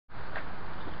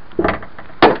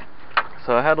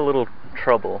So I had a little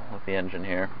trouble with the engine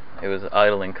here. It was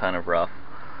idling kind of rough,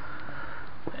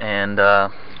 and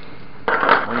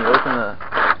when you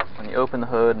open the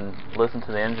hood and listen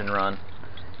to the engine run,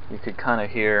 you could kind of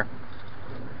hear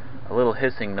a little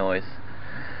hissing noise,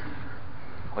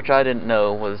 which I didn't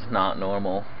know was not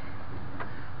normal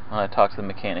when I talked to the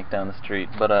mechanic down the street.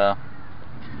 But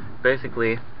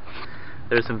basically,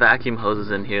 there's some vacuum hoses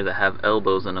in here that have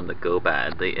elbows in them that go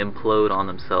bad. They implode on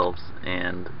themselves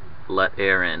and let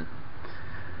air in,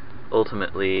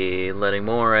 ultimately letting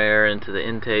more air into the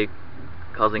intake,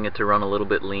 causing it to run a little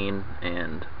bit lean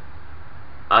and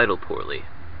idle poorly.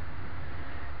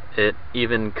 It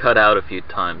even cut out a few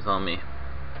times on me.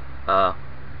 I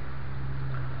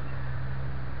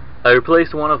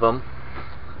replaced one of them.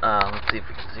 Let's see if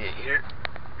we can see it here.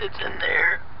 It's in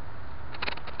there.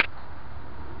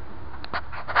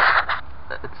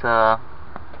 It's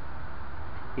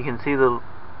you can see the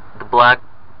black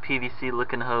PVC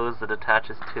looking hose that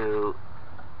attaches to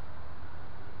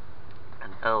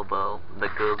an elbow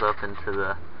that goes up into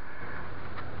the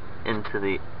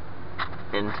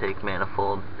intake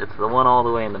manifold. It's the one all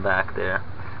the way in the back there,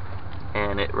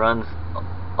 and it runs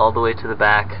all the way to the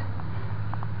back,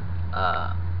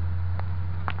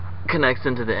 connects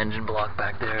into the engine block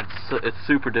back there. It's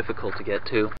super difficult to get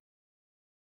to.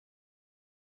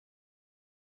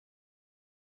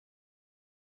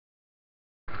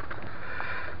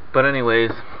 But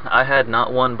anyways, I had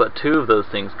not one but two of those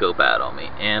things go bad on me,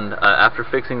 and after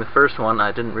fixing the first one,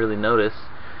 I didn't really notice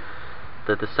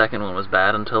that the second one was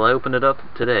bad until I opened it up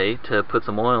today to put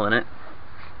some oil in it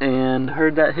and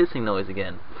heard that hissing noise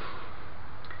again.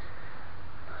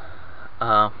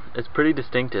 It's pretty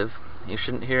distinctive. You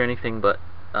shouldn't hear anything but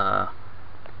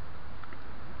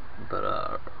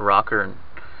rocker and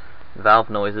valve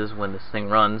noises when this thing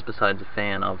runs, besides the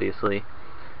fan, obviously.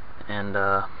 And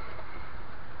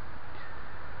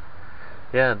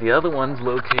yeah, the other one's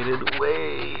located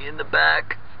way in the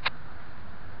back.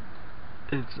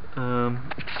 It's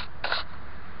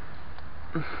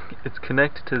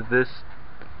connected to this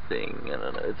thing. I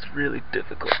don't know, it's really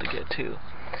difficult to get to. You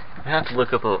have to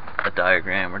look up a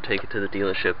diagram or take it to the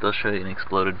dealership. They'll show you an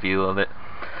exploded view of it.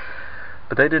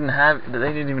 But they didn't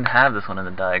even have this one in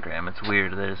the diagram. It's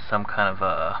weird. There's some kind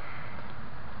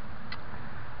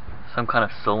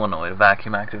of solenoid, a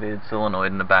vacuum activated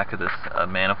solenoid in the back of this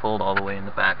manifold, all the way in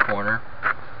the back corner.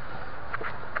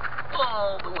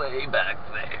 All the way back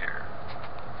there.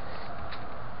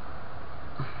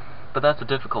 But that's the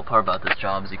difficult part about this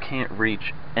job, is you can't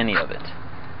reach any of it.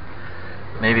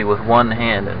 Maybe with one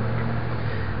hand, and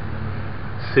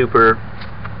super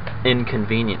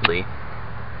inconveniently.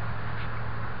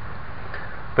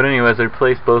 But anyways, I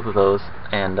replaced both of those,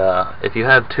 and if you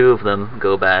have two of them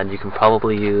go bad, you can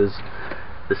probably use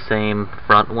the same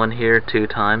front one here 2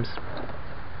 times.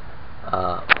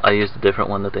 I used a different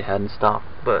one that they had in stock,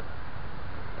 but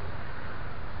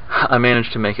I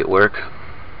managed to make it work.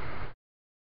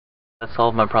 That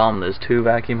solved my problem. There's 2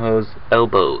 vacuum hose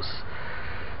elbows.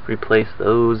 Replace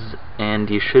those and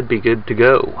you should be good to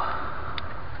go.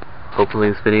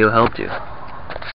 Hopefully this video helped you.